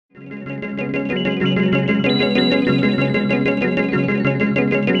Hi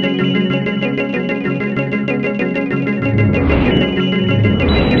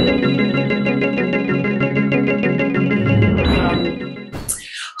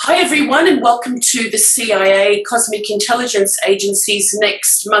everyone, and welcome to the CIA Cosmic Intelligence Agency's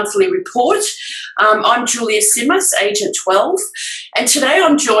next monthly report. I'm Julija, Agent 12, and today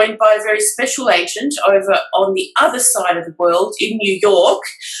I'm joined by a very special agent over on the other side of the world in New York,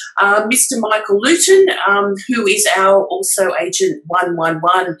 Mr. Michael Lutin, who is our also Agent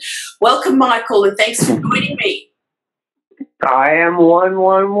 111. Welcome, Michael, and thanks for joining me. I am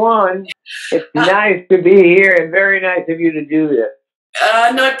 111. It's nice to be here and very nice of you to do this.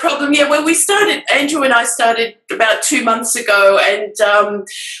 No problem. Yeah, well, we started, Andrew and I started about 2 months ago, and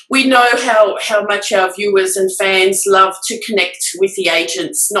we know how much our viewers and fans love to connect with the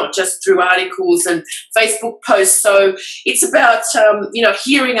agents, not just through articles and Facebook posts. So it's about,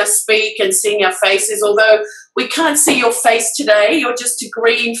 hearing us speak and seeing our faces, although we can't see your face today. You're just a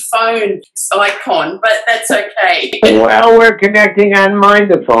green phone icon, but that's okay. Well, we're connecting on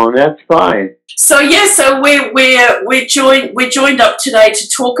Mindophone. That's fine. So yeah, so we're joined up today to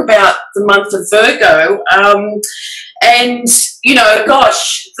talk about the month of Virgo, and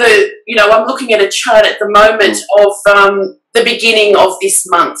I'm looking at a chart at the moment of the beginning of this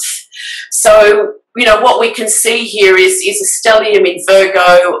month. So what we can see here is a stellium in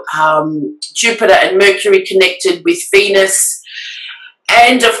Virgo, Jupiter and Mercury connected with Venus.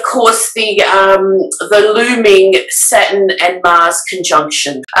 And of course, the looming Saturn and Mars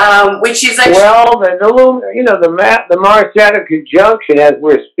conjunction, which is actually the Mars-Saturn conjunction, as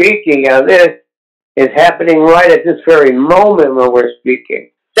we're speaking on this, is happening right at this very moment when we're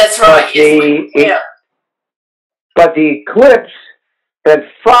speaking. That's right. But the eclipse that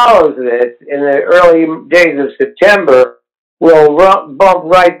follows this in the early days of September will bump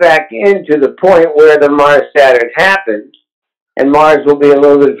right back into the point where the Mars-Saturn happened. And Mars will be a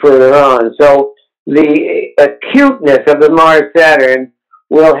little bit further on. So the acuteness of the Mars-Saturn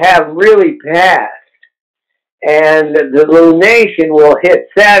will have really passed. And the lunation will hit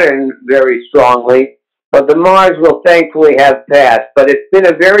Saturn very strongly, but the Mars will thankfully have passed. But it's been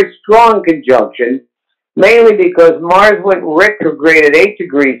a very strong conjunction, mainly because Mars went retrograde at 8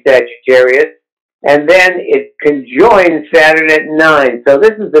 degrees Sagittarius, and then it conjoined Saturn at 9. So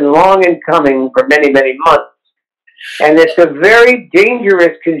this has been long in coming for many, many months. And it's a very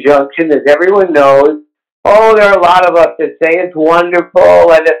dangerous conjunction, as everyone knows. Oh, there are a lot of us that say it's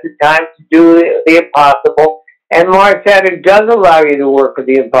wonderful and it's the time to do the impossible. And Mars-Saturn does allow you to work with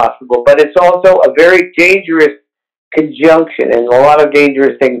the impossible, but it's also a very dangerous conjunction, and a lot of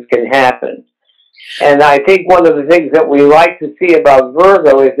dangerous things can happen. And I think one of the things that we like to see about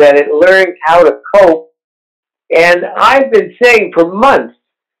Virgo is that it learns how to cope. And I've been saying for months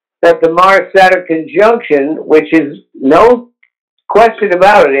that the Mars-Saturn conjunction, which is no question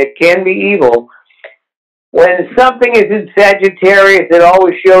about it, it can be evil. When something is in Sagittarius, it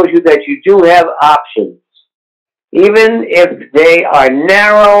always shows you that you do have options. Even if they are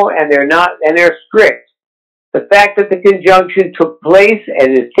narrow and they're strict. The fact that the conjunction took place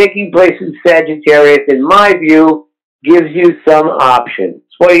and is taking place in Sagittarius, in my view, gives you some options.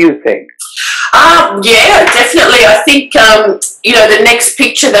 What do you think? Yeah, definitely. I think the next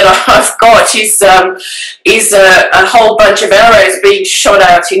picture that I've got is a whole bunch of arrows being shot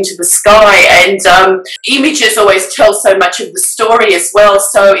out into the sky, and images always tell so much of the story as well.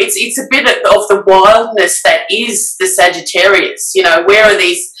 So it's a bit of the wildness that is the Sagittarius.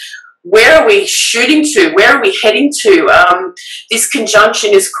 Where are we shooting to? Where are we heading to? This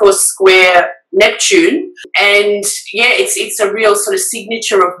conjunction is, of course, square Neptune, and yeah, it's a real sort of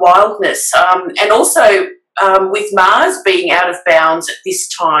signature of wildness, and also with Mars being out of bounds at this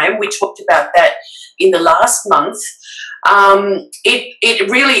time, we talked about that in the last month.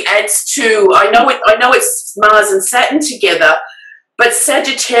 It really adds to. I know it's Mars and Saturn together, but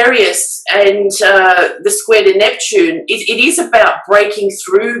Sagittarius and the square to Neptune, it is about breaking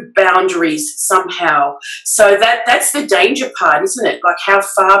through boundaries somehow. So that's the danger part, isn't it? Like how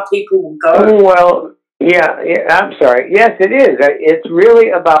far people will go. Oh, well, yeah, I'm sorry. Yes, it is. It's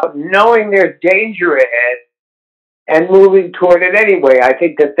really about knowing there's danger ahead and moving toward it anyway. I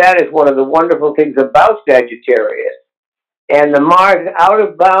think that is one of the wonderful things about Sagittarius. And the Mars out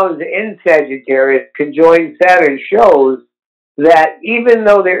of bounds in Sagittarius conjoined Saturn shows that even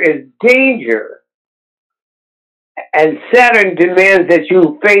though there is danger, and Saturn demands that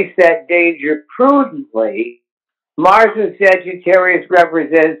you face that danger prudently, Mars in Sagittarius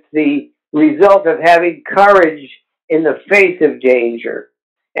represents the result of having courage in the face of danger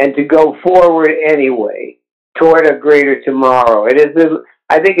and to go forward anyway toward a greater tomorrow. I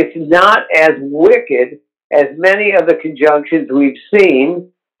think it's not as wicked as many of the conjunctions we've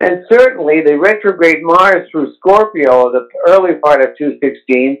seen, and certainly the retrograde Mars through Scorpio, the early part of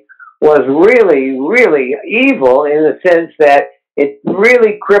 216, was really, really evil in the sense that it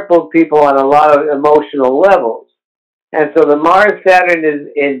really crippled people on a lot of emotional levels. And so the Mars-Saturn is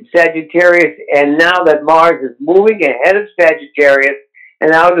in Sagittarius, and now that Mars is moving ahead of Sagittarius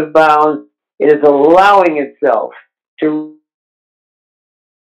and out of bounds, it is allowing itself to.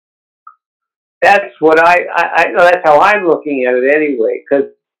 That's what that's how I'm looking at it anyway.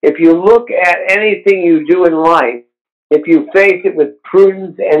 Because if you look at anything you do in life, if you face it with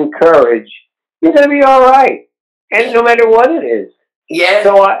prudence and courage, you're going to be all right, and no matter what it is. Yeah.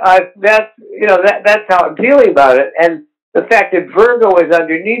 So that's how I'm feeling about it, and the fact that Virgo is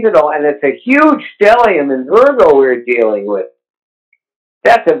underneath it all, and it's a huge stellium in Virgo we're dealing with.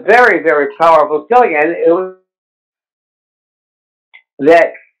 That's a very, very powerful stellium, and it was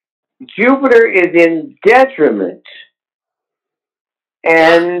that Jupiter is in detriment,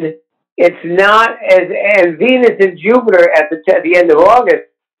 and it's not and Venus and Jupiter at the end of August.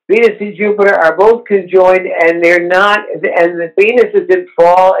 Venus and Jupiter are both conjoined, and they're not. And the Venus is in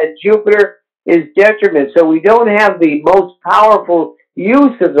fall, and Jupiter is detriment. So we don't have the most powerful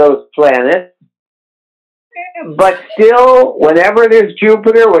use of those planets. But still, whenever there's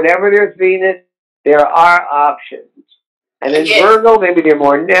Jupiter, whenever there's Venus, there are options. And in Virgo, maybe they're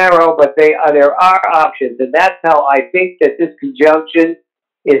more narrow, but there are options. And that's how I think that this conjunction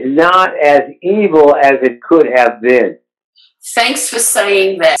is not as evil as it could have been. Thanks for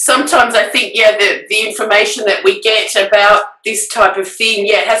saying that. Sometimes I think, the information that we get about this type of thing,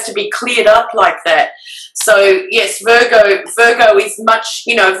 it has to be cleared up like that. So, yes, Virgo is much,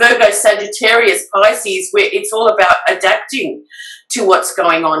 Virgo, Sagittarius, Pisces, where it's all about adapting to what's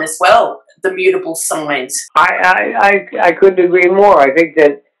going on as well, the mutable signs. I couldn't agree more. I think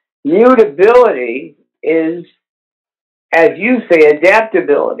that mutability is, as you say,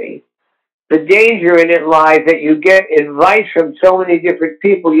 adaptability. The danger in it lies that you get advice from so many different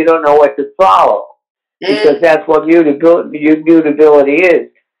people you don't know what to follow, because that's what mutability is.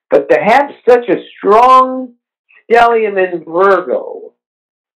 But to have such a strong stellium in Virgo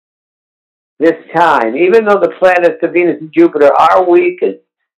this time, even though the planets of Venus and Jupiter are weakened,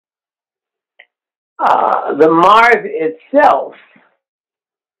 the Mars itself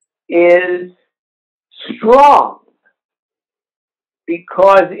is strong,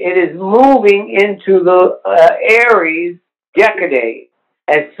 because it is moving into the Aries decade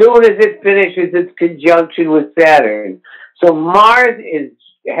as soon as it finishes its conjunction with Saturn. So Mars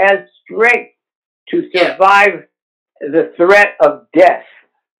has strength to survive the threat of death.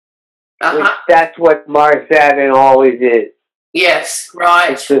 Which that's what Mars-Saturn always is. Yes,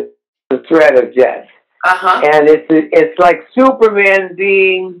 right. It's the threat of death. And it's like Superman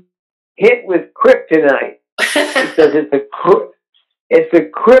being hit with kryptonite, because it's a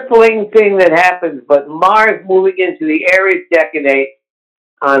crippling thing that happens. But Mars moving into the Aries decade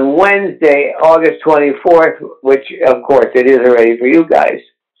on Wednesday, August 24th, which of course it is already for you guys,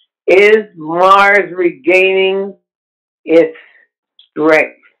 is Mars regaining its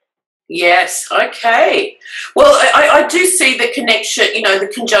strength. Yes, okay. Well, I do see the connection,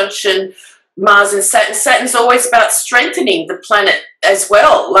 the conjunction Mars and Saturn. Saturn's always about strengthening the planet as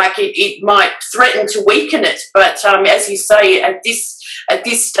well. Like it might threaten to weaken it, but as you say, at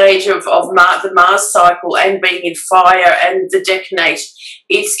this stage of the Mars cycle and being in fire and the decanate,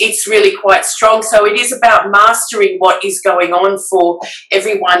 it's really quite strong. So it is about mastering what is going on for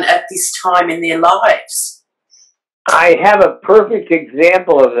everyone at this time in their lives. I have a perfect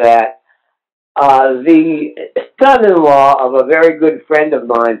example of that. The son-in-law of a very good friend of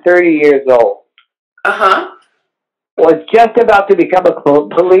mine, 30 years old, was just about to become a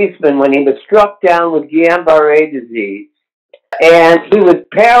policeman when he was struck down with Guillain-Barré disease, and he was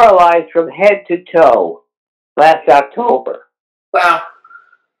paralyzed from head to toe last October. Wow.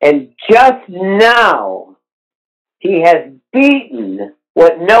 And just now, he has beaten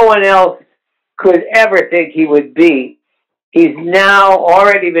what no one else could ever think he would beat. He's now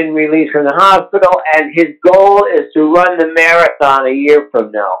already been released from the hospital, and his goal is to run the marathon a year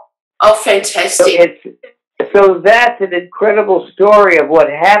from now. Oh, fantastic. So that's an incredible story of what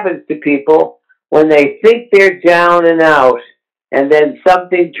happens to people when they think they're down and out, and then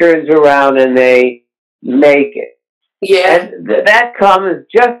something turns around and they make it. Yeah. And that comes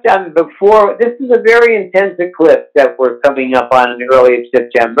just before. This is a very intense eclipse that we're coming up on in early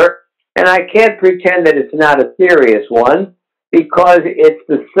September, and I can't pretend that it's not a serious one, because it's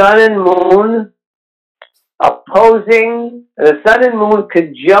the sun and moon opposing, the sun and moon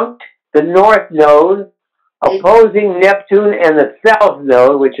conjunct the north node, opposing Neptune and the south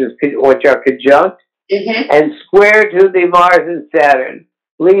node, which are conjunct, and square to the Mars and Saturn,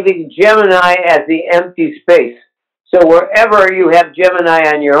 leaving Gemini as the empty space. So wherever you have Gemini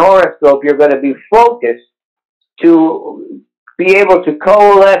on your horoscope, you're going to be focused to be able to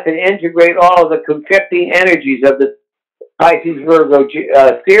coalesce and integrate all of the conflicting energies of the Pisces, Virgo,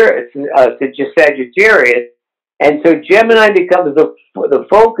 Sagittarius. And so Gemini becomes the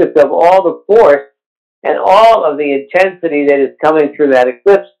focus of all the force, and all of the intensity that is coming through that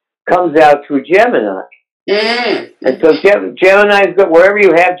eclipse comes out through Gemini. And so Gemini is good. Wherever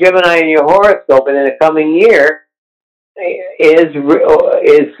you have Gemini in your horoscope, and in the coming year is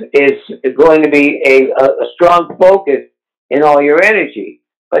going to be a strong focus in all your energy.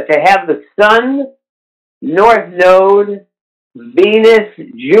 But to have the Sun, North Node, Venus,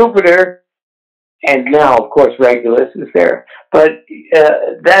 Jupiter, and now, of course, Regulus is there. But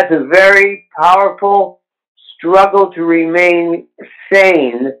that's a very powerful struggle to remain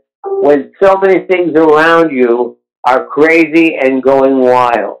sane when so many things around you are crazy and going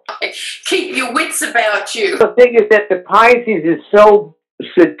wild. Keep your wits about you. The thing is that the Pisces is so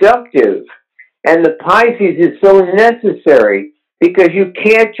seductive, and the Pisces is so necessary, because you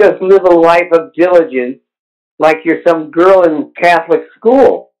can't just live a life of diligence like you're some girl in Catholic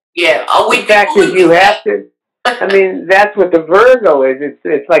school. Yeah, the fact is you have to. I mean, that's what the Virgo is.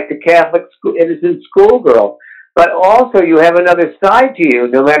 It's like the Catholic school, innocent schoolgirl. But also, you have another side to you,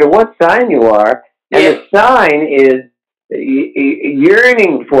 no matter what sign you are. And the sign is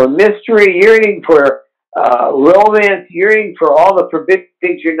yearning for mystery, yearning for romance, yearning for all the forbidden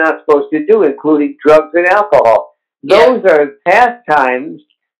things you're not supposed to do, including drugs and alcohol. Those are pastimes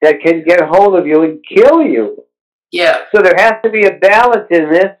that can get hold of you and kill you. Yeah. So there has to be a balance in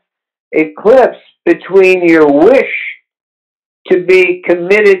this eclipse between your wish to be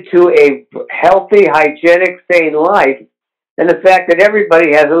committed to a healthy, hygienic, sane life, and the fact that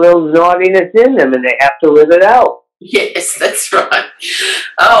everybody has a little naughtiness in them and they have to live it out. Yes, that's right.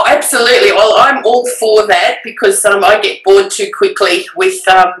 Oh, absolutely. Well, I'm all for that, because I get bored too quickly with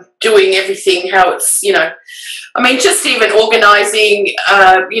doing everything how it's, I mean, just even organising,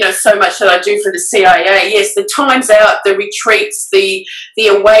 so much that I do for the CIA. Yes, the times out, the retreats, the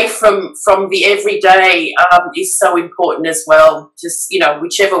away from the everyday is so important as well. Just,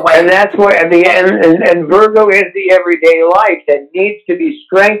 whichever way. And that's where, and Virgo is the everyday life that needs to be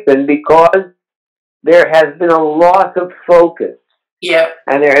strengthened, because there has been a loss of focus. Yeah.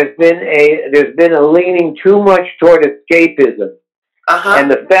 And there's been a leaning too much toward escapism. And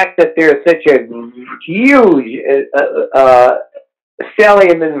the fact that there's such a huge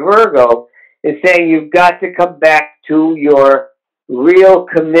stellium in Virgo is saying you've got to come back to your real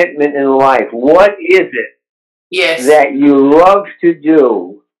commitment in life. What is it that you love to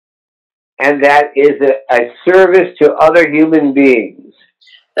do, and that is a service to other human beings?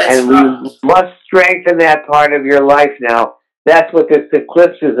 And we must strengthen that part of your life now. That's what this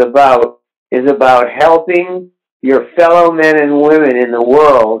eclipse is about helping your fellow men and women in the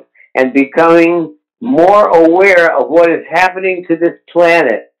world and becoming more aware of what is happening to this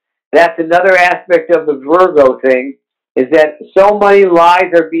planet. That's another aspect of the Virgo thing, is that so many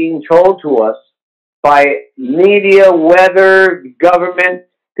lies are being told to us by media, weather, government.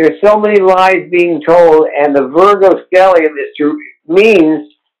 There's so many lies being told, and the Virgo stellium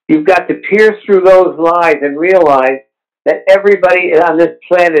means you've got to pierce through those lies and realize that everybody on this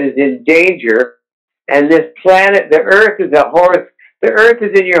planet is in danger, and this planet, the Earth is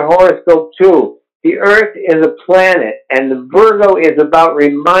in your horoscope too. The Earth is a planet, and the Virgo is about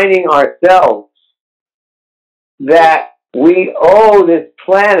reminding ourselves that we owe this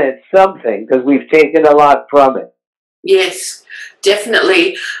planet something, because we've taken a lot from it. Yes,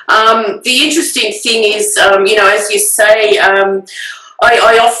 definitely. The interesting thing is, as you say,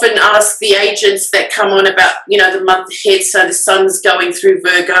 I often ask the agents that come on about, the month ahead, so the sun's going through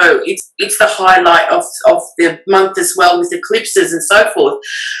Virgo. It's the highlight of the month as well, with eclipses and so forth.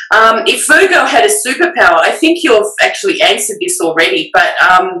 If Virgo had a superpower, I think you've actually answered this already, but,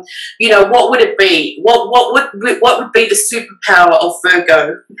 what would it be? What would be the superpower of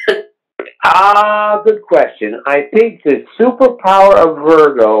Virgo? Good question. I think the superpower of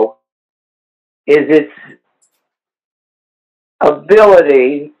Virgo is its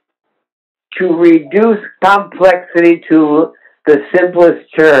ability to reduce complexity to the simplest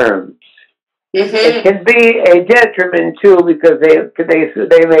terms. It can be a detriment too, because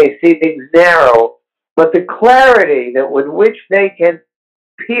they may see things narrow, but the clarity with which they can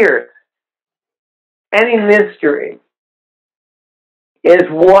pierce any mystery is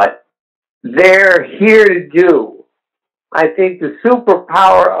what they're here to do. I think the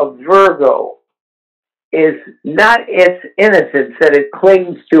superpower of Virgo is not its innocence that it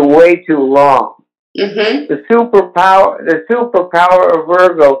clings to way too long. Mm-hmm. The superpower of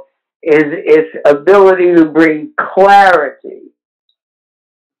Virgo is its ability to bring clarity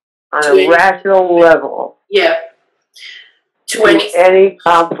on a rational level. Yeah. To any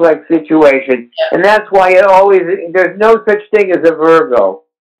complex situation. Yeah. And that's why there's no such thing as a Virgo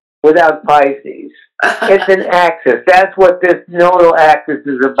without Pisces. It's an axis. That's what this nodal axis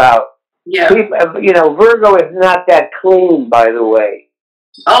is about. Yeah. People, Virgo is not that clean, by the way.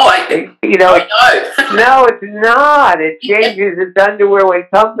 Oh, I know. No, it's not. It changes its underwear when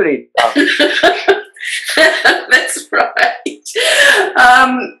company stuff. That's right.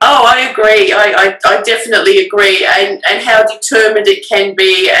 I agree. I definitely agree. And how determined it can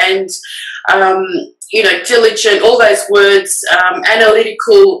be, and diligent, all those words,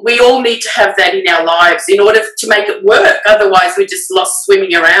 analytical. We all need to have that in our lives in order to make it work. Otherwise, we're just lost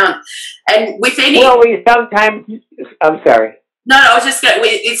swimming around. And with any... Well, I'm sorry. No, I was just going.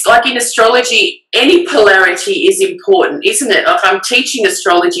 It's like in astrology, any polarity is important, isn't it? Like I'm teaching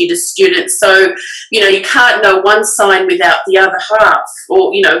astrology to students, so you can't know one sign without the other half, or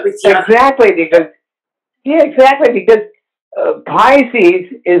with the exactly because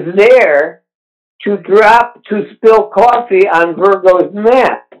Pisces is there to spill coffee on Virgo's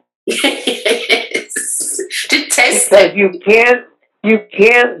map. Yes, to test because you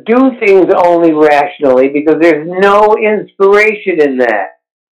can't do things only rationally because there's no inspiration in that.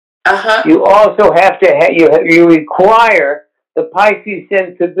 Uh-huh. You also have to you require the Pisces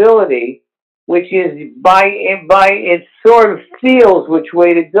sensibility, which is by it sort of feels which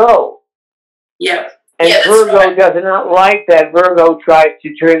way to go. Yeah. And Virgo does not like that. Virgo tries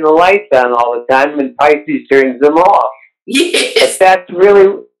to turn the lights on all the time, and Pisces turns them off. Yes. But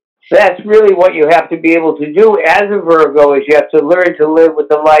that's really what you have to be able to do as a Virgo, is you have to learn to live with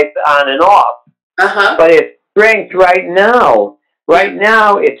the lights on and off. Uh-huh. But its strength right now,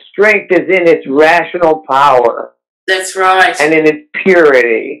 its strength is in its rational power. That's right. And in its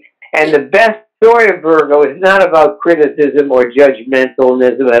purity. And the best story of Virgo is not about criticism or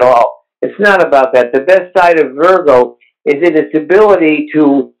judgmentalism at all. It's not about that. The best side of Virgo is in its ability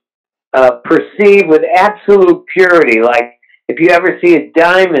to perceive with absolute purity, like if you ever see a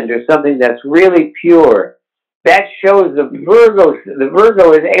diamond or something that's really pure, that shows the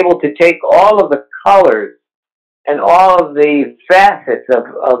Virgo is able to take all of the colors and all of the facets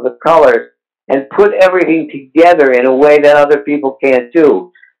of the colors and put everything together in a way that other people can't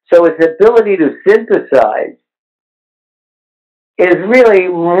do. So its ability to synthesize is really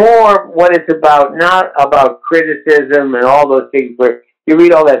more what it's about, not about criticism and all those things where you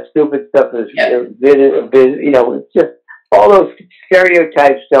read all that stupid stuff. It's just all those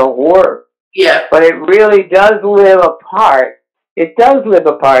stereotypes don't work. Yeah. But it really does live apart. It does live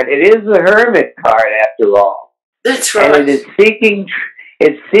apart. It is the hermit card, after all. That's right. And it is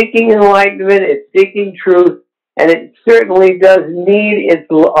seeking enlightenment. It's seeking truth, and it certainly does need its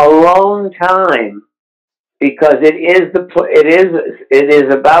alone time, because it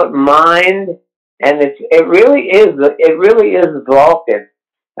is about mind, and it really is Vulcan.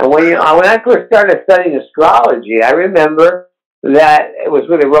 And when I first started studying astrology, I remember that it was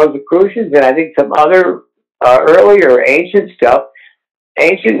with the Rosicrucians and I think some other earlier ancient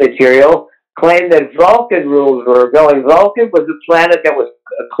material claimed that Vulcan ruled Virgo, and Vulcan was a planet that was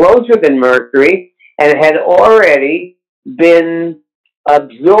closer than Mercury and had already been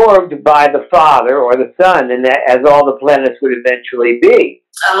absorbed by the father or the sun, and that, as all the planets would eventually be.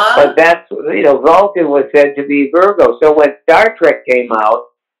 But that's, Vulcan was said to be Virgo. So when Star Trek came out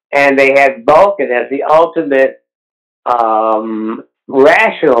and they had Vulcan as the ultimate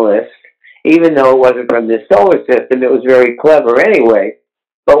rationalist, even though it wasn't from the solar system, it was very clever anyway.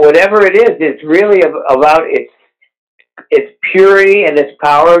 But whatever it is, it's really about its purity and its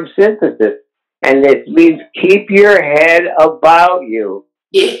power of synthesis. And it means keep your head about you.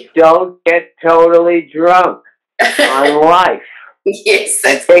 Yeah. Don't get totally drunk on life. Yes.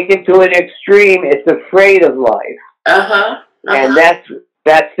 And take it to an extreme. It's afraid of life. And that's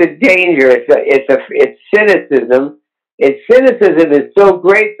the danger. It's cynicism. Its cynicism is so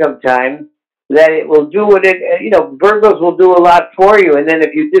great sometimes that it will do what Virgos will do a lot for you, and then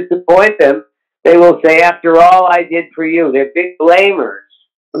if you disappoint them, they will say, "After all I did for you." They're big blamers.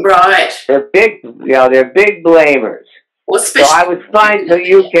 Right. They're big blamers. Well, so I was fine till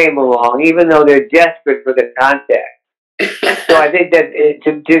you came along, even though they're desperate for the contact. So I think that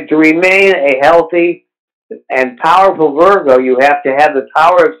to remain a healthy and powerful Virgo, you have to have the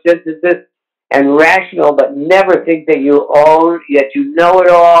power of synthesis and rational, but never think that you know it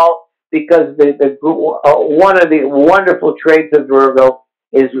all, because one of the wonderful traits of Virgo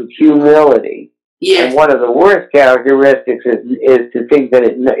is humility. Yes. And one of the worst characteristics is to think that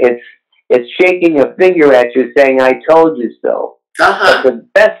it's shaking a finger at you saying, I told you so. But the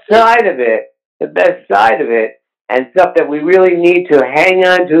best side of it, and stuff that we really need to hang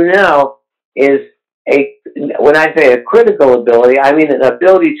on to now is when I say a critical ability, I mean an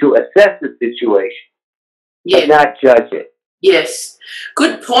ability to assess the situation, but not judge it. Yes,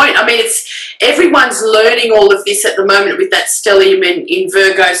 good point. I mean, everyone's learning all of this at the moment with that stellium in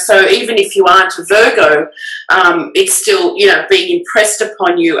Virgo. So even if you aren't a Virgo, it's still, you know, being impressed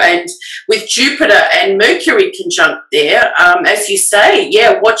upon you. And with Jupiter and Mercury conjunct there, as you say,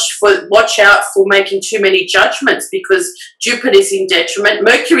 watch out for making too many judgments, because Jupiter's in detriment.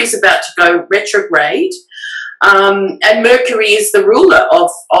 Mercury's about to go retrograde. And Mercury is the ruler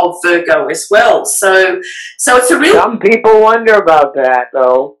of Virgo as well. So it's a real... Some people wonder about that,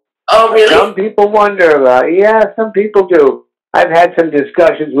 though. Oh, really? Some people wonder about it. Yeah, some people do. I've had some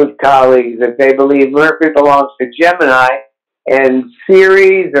discussions with colleagues that they believe Mercury belongs to Gemini, and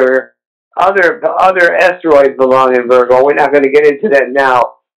Ceres or other asteroids belong in Virgo. We're not going to get into that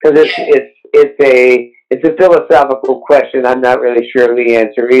now, because it's a philosophical question. I'm not really sure of the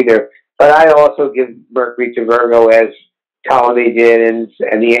answer either. But I also give Mercury to Virgo, as Ptolemy did and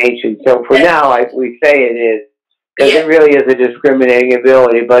the ancients. So for now, we say it is, because it really is a discriminating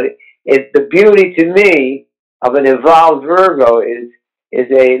ability. But it's the beauty to me of an evolved Virgo is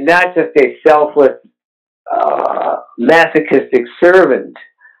not just a selfless, masochistic servant,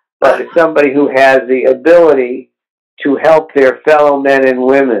 but somebody who has the ability to help their fellow men and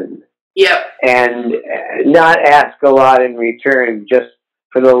women. And not ask a lot in return, just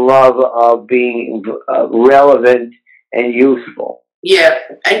for the love of being relevant and useful. Yeah,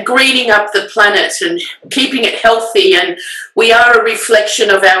 and greening up the planet and keeping it healthy. And we are a reflection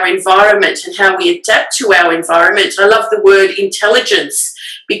of our environment and how we adapt to our environment. I love the word intelligence,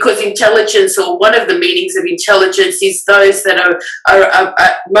 because intelligence, or one of the meanings of intelligence, is those that are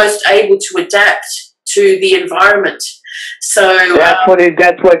most able to adapt to the environment. So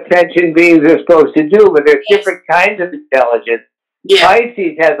that's what sentient beings are supposed to do. But there's different kinds of intelligence.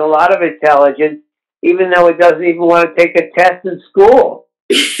 Pisces has a lot of intelligence, even though it doesn't even want to take a test in school.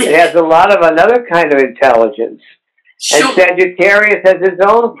 It has a lot of another kind of intelligence. And Sagittarius has its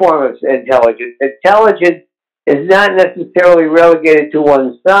own form of intelligence. Intelligence is not necessarily relegated to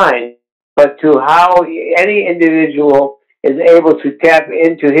one sign, but to how any individual is able to tap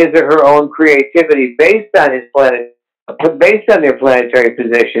into his or her own creativity based on his planet, based on their planetary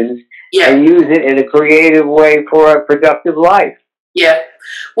positions, and use it in a creative way for a productive life. Yeah.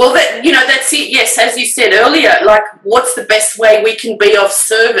 Well, that's it. Yes, as you said earlier, like, what's the best way we can be of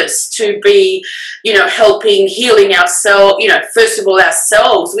service to be, helping, healing ourselves, first of all,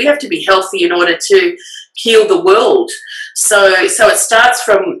 ourselves. We have to be healthy in order to heal the world. So it starts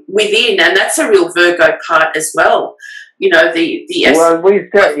from within, and that's a real Virgo part as well. Well,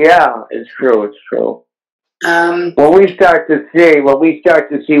 it's true. When we start to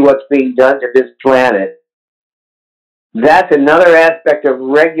see what's being done to this planet, that's another aspect of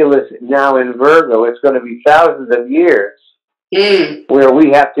Regulus now in Virgo. It's going to be thousands of years where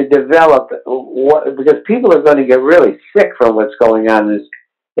we have to develop because people are going to get really sick from what's going on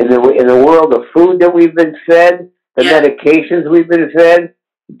in the world of food that we've been fed, the medications we've been fed.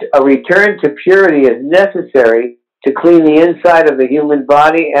 A return to purity is necessary to clean the inside of the human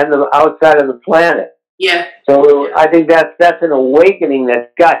body and the outside of the planet. Yeah. So I think that's an awakening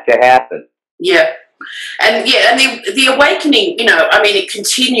that's got to happen. Yeah. And the awakening, it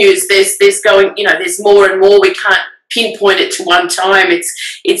continues. There's going, there's more and more. We can't pinpoint it to one time.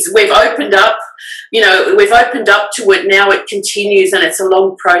 We've opened up, we've opened up to it. Now it continues, and it's a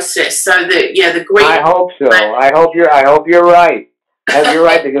long process. So the green. I hope so. I hope you're right. You're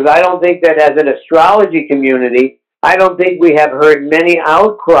right, because I don't think that as an astrology community, I don't think we have heard many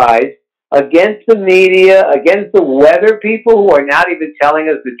outcries against the media, against the weather people who are not even telling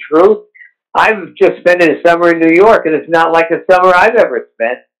us the truth. I've just spent a summer in New York, and it's not like a summer I've ever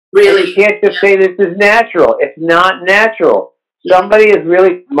spent. Really? And you can't just say this is natural. It's not natural. Somebody is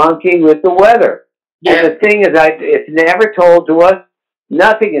really monkeying with the weather. Yeah. And the thing is, it's never told to us.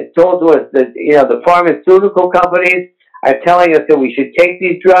 Nothing is told to us that, the pharmaceutical companies are telling us that we should take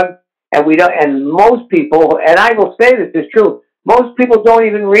these drugs, and we don't. And most people, and I will say this is true, most people don't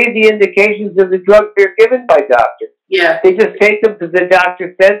even read the indications of the drugs they're given by doctors. Yeah. They just take them because the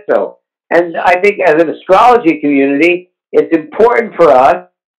doctor said so. And I think as an astrology community, it's important for us,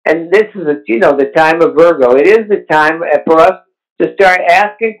 and this is, the time of Virgo. It is the time for us to start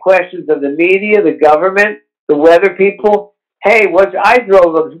asking questions of the media, the government, the weather people. Hey, I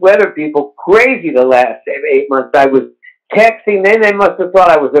drove those weather people crazy the last 8 months. I was texting them. They must have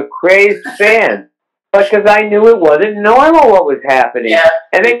thought I was a crazed fan. because I knew it wasn't normal what was happening. Yeah.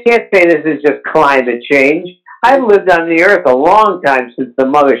 And they can't say this is just climate change. I've lived on the earth a long time since the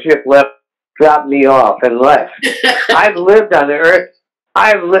mothership dropped me off and left. I've lived on the earth.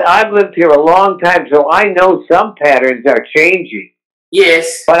 I've lived here a long time, so I know some patterns are changing.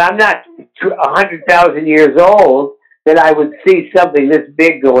 Yes. But I'm not 100,000 years old that I would see something this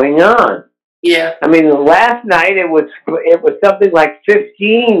big going on. Yeah. I mean, last night it was something like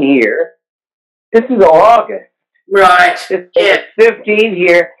 15 here. This is August. Right. It's 15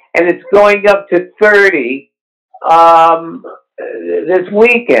 here, and it's going up to 30 this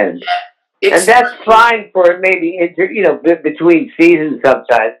weekend. Yeah. And that's fine for maybe between seasons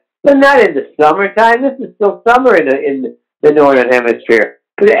sometimes, but not in the summertime. This is still summer in the northern hemisphere.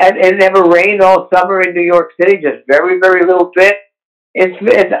 It never rained all summer in New York City, just very, very little bit. It's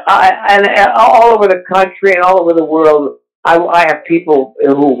all over the country and all over the world. I have people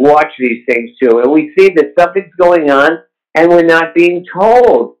who watch these things too, and we see that something's going on, and we're not being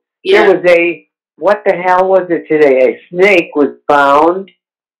told. Yeah. There was what the hell was it today? A snake was found,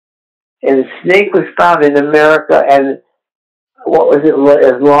 and a snake was found in America, and what was it,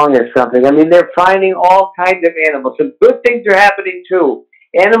 as long as something? I mean, they're finding all kinds of animals. Some good things are happening too.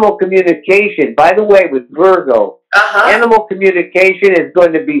 Animal communication, by the way, with Virgo, animal communication is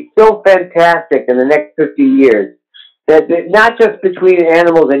going to be so fantastic in the next 50 years. That not just between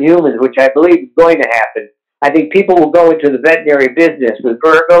animals and humans, which I believe is going to happen. I think people will go into the veterinary business with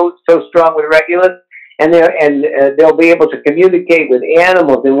Virgo, so strong with Regulus, and they'll be able to communicate with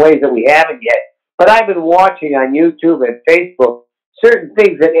animals in ways that we haven't yet. But I've been watching on YouTube and Facebook certain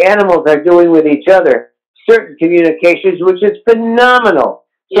things that animals are doing with each other, certain communications, which is phenomenal.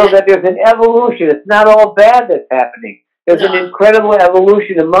 So that there's an evolution. It's not all bad that's happening. There's an incredible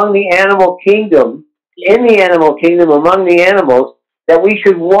evolution among the animal kingdom, in the animal kingdom, among the animals, that we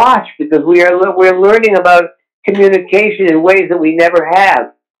should watch, because we're learning about communication in ways that we never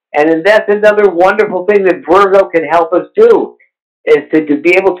have. And that's another wonderful thing that Virgo can help us do, is to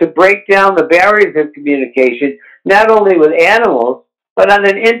be able to break down the barriers of communication, not only with animals, but on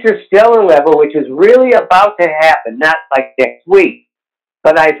an interstellar level, which is really about to happen, not like next week.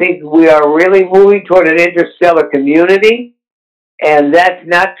 But I think we are really moving toward an interstellar community, and that's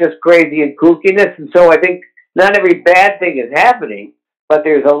not just crazy and kookiness. And so I think not every bad thing is happening, but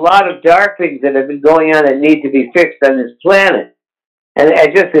there's a lot of dark things that have been going on that need to be fixed on this planet. And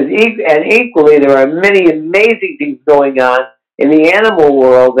just as equally, there are many amazing things going on in the animal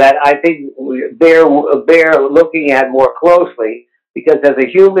world that I think bear looking at more closely, because as a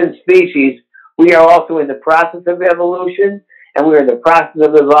human species, we are also in the process of evolution, and we're in the process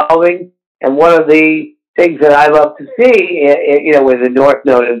of evolving. And one of the things that I love to see, with the North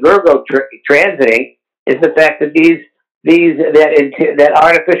Node and Virgo transiting, is the fact that that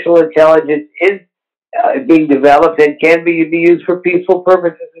artificial intelligence is being developed and can be used for peaceful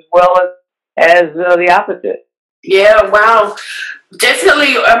purposes as well as the opposite. Yeah, wow.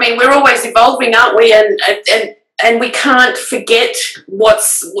 Definitely. I mean, we're always evolving, aren't we? And we can't forget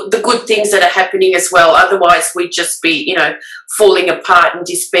what's the good things that are happening as well. Otherwise, we'd just be, falling apart in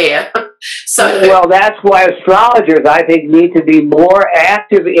despair. Well, that's why astrologers, I think, need to be more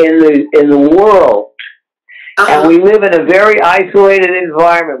active in the world. And we live in a very isolated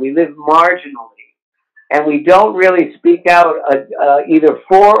environment. We live marginally, and we don't really speak out either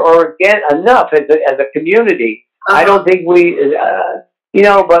for or against enough as a community. I don't think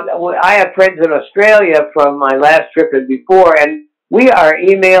but I have friends in Australia from my last trip and before, and we are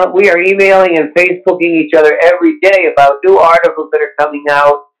emailing and Facebooking each other every day about new articles that are coming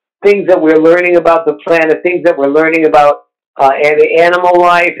out, things that we're learning about the planet, things that we're learning about animal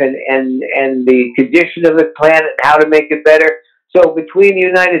life and the condition of the planet, how to make it better. So between the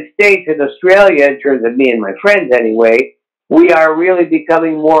United States and Australia, in terms of me and my friends anyway, we are really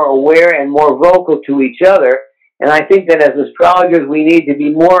becoming more aware and more vocal to each other. And I think that as astrologers, we need to be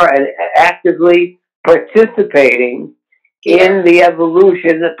more actively participating in the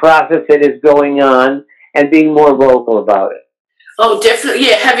evolution process that is going on and being more vocal about it. Oh, definitely,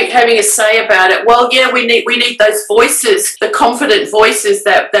 yeah. Having a say about it. Well, yeah, we need those voices, the confident voices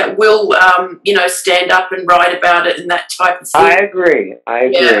that will, stand up and write about it and that type of thing. I agree. I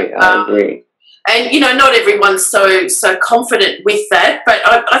agree. And not everyone's so confident with that, but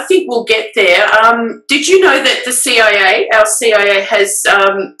I think we'll get there. Did you know that our CIA has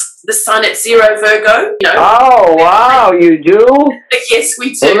the sun at 0 Virgo? Oh, wow, you do? Yes,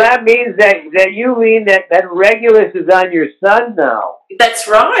 we do. Well, that means that Regulus is on your sun now. That's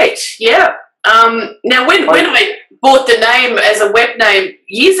right. Yeah. Now, when I bought the name as a web name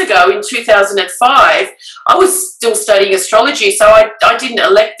years ago in 2005, I was still studying astrology, so I didn't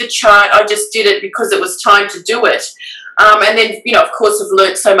elect the chart. I just did it because it was time to do it. And then, you know, of course, I've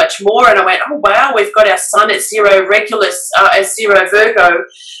learned so much more, and I went, oh, wow, we've got our sun at 0 Regulus, at 0 Virgo.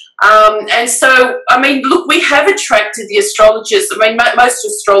 And so, I mean, look, we have attracted the astrologers. I mean, most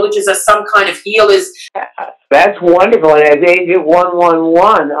astrologers are some kind of healers. That's wonderful. And as Agent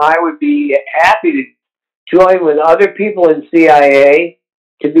 111, I would be happy to join with other people in CIA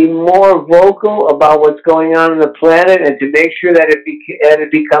to be more vocal about what's going on the planet and to make sure that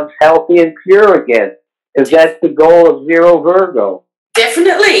it becomes healthy and pure again, because that's the goal of 0 Virgo.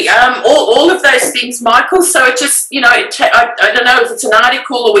 Definitely, all of those things, Michael. So it just, you know, I don't know if it's an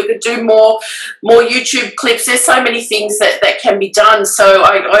article or we could do more YouTube clips. There's so many things that can be done. So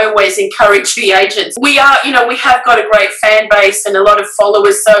I always encourage the agents. We are, you know, we have got a great fan base and a lot of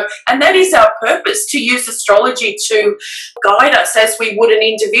followers. So, and that is our purpose, to use astrology to guide us as we would an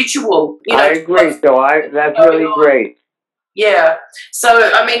individual. You know, I agree. So that's really great. Yeah,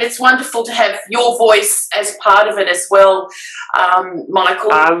 so I mean, it's wonderful to have your voice as part of it as well,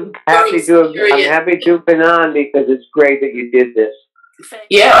 Michael. I'm happy to have been on, because it's great that you did this.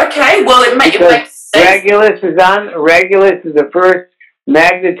 Yeah, okay. Well, it makes sense. Regulus is the first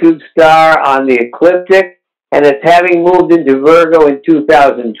magnitude star on the ecliptic, and it's having moved into Virgo in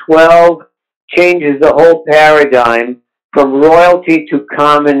 2012, changes the whole paradigm from royalty to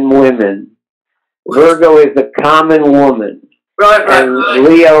common women. Virgo is the common woman, and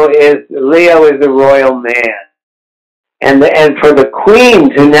Leo is the royal man. And for the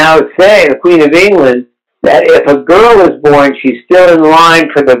Queen to now say, the Queen of England, that if a girl is born, she's still in line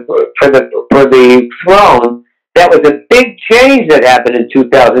for the throne. That was a big change that happened in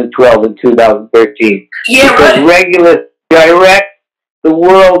 2012 and 2013. Yeah, because Regulus directs the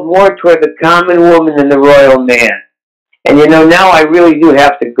world more toward the common woman than the royal man. And you know, now I really do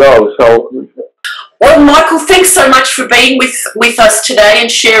have to go. So. Well, Michael, thanks so much for being with us today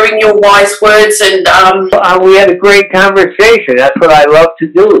and sharing your wise words. And we had a great conversation. That's what I love to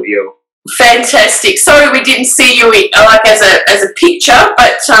do with you. Fantastic. Sorry we didn't see you like as a picture,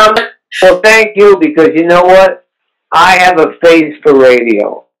 but well, thank you, because you know what? I have a face for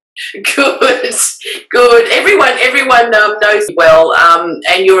radio. Good. Everyone knows you well,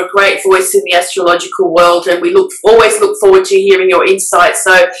 and you're a great voice in the astrological world, and we always look forward to hearing your insights.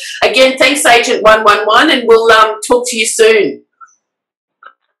 So again, thanks, Agent 111, and we'll talk to you soon.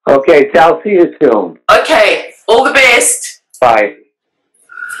 Okay, so I'll see you soon. Okay, all the best. Bye.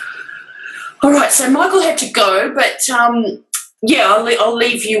 All right, so Michael had to go, but yeah, I'll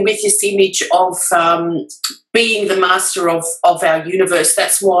leave you with this image of being the master of our universe.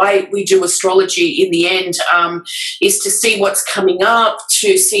 That's why we do astrology in the end, is to see what's coming up,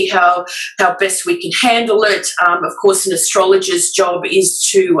 to see how best we can handle it. Of course, an astrologer's job is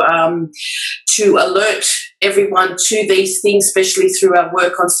to alert everyone to these things, especially through our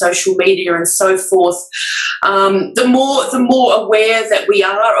work on social media and so forth. The more aware that we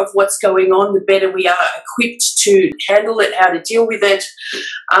are of what's going on, the better we are equipped to handle it, how to deal with it.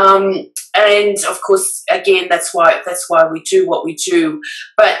 And of course, again, that's why we do what we do.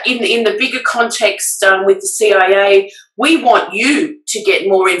 But in the bigger context, with the CIA, we want you to get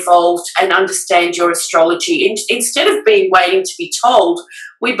more involved and understand your astrology. Instead of waiting to be told,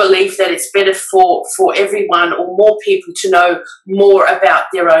 we believe that it's better for everyone or more people to know more about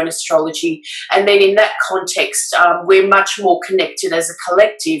their own astrology. And then in that context, we're much more connected as a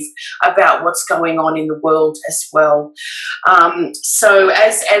collective about what's going on in the world as well. So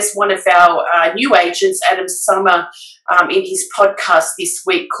as one of our new agents, Adam Summer, in his podcast this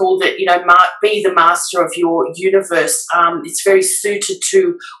week called it, be the master of your universe. It's very suited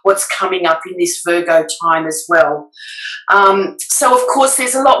to what's coming up in this Virgo time as well. So, of course,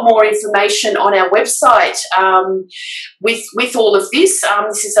 there's a lot more information on our website with all of this.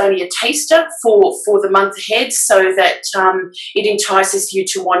 This is only a taster for the month ahead, so that it entices you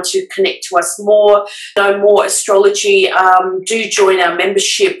to want to connect to us more, know more astrology. Do join our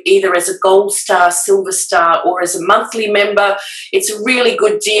membership either as a gold star, silver star, or as a monthly member. It's a really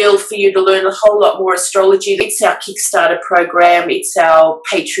good deal for you to learn a whole lot more astrology. It's our Kickstarter program, it's our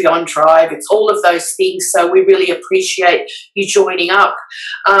Patreon drive, it's all of those things. So we really appreciate you joining up.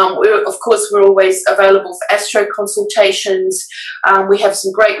 Of course, we're always available for astro consultations. We have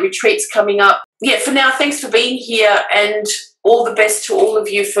some great retreats coming up. Yeah, for now, thanks for being here, and all the best to all of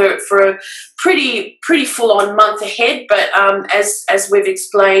you for a pretty full-on month ahead. But as we've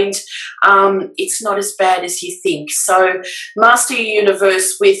explained, it's not as bad as you think. So master your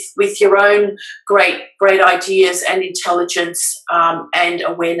universe with your own great ideas and intelligence and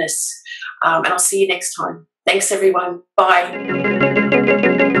awareness. And I'll see you next time. Thanks, everyone. Bye.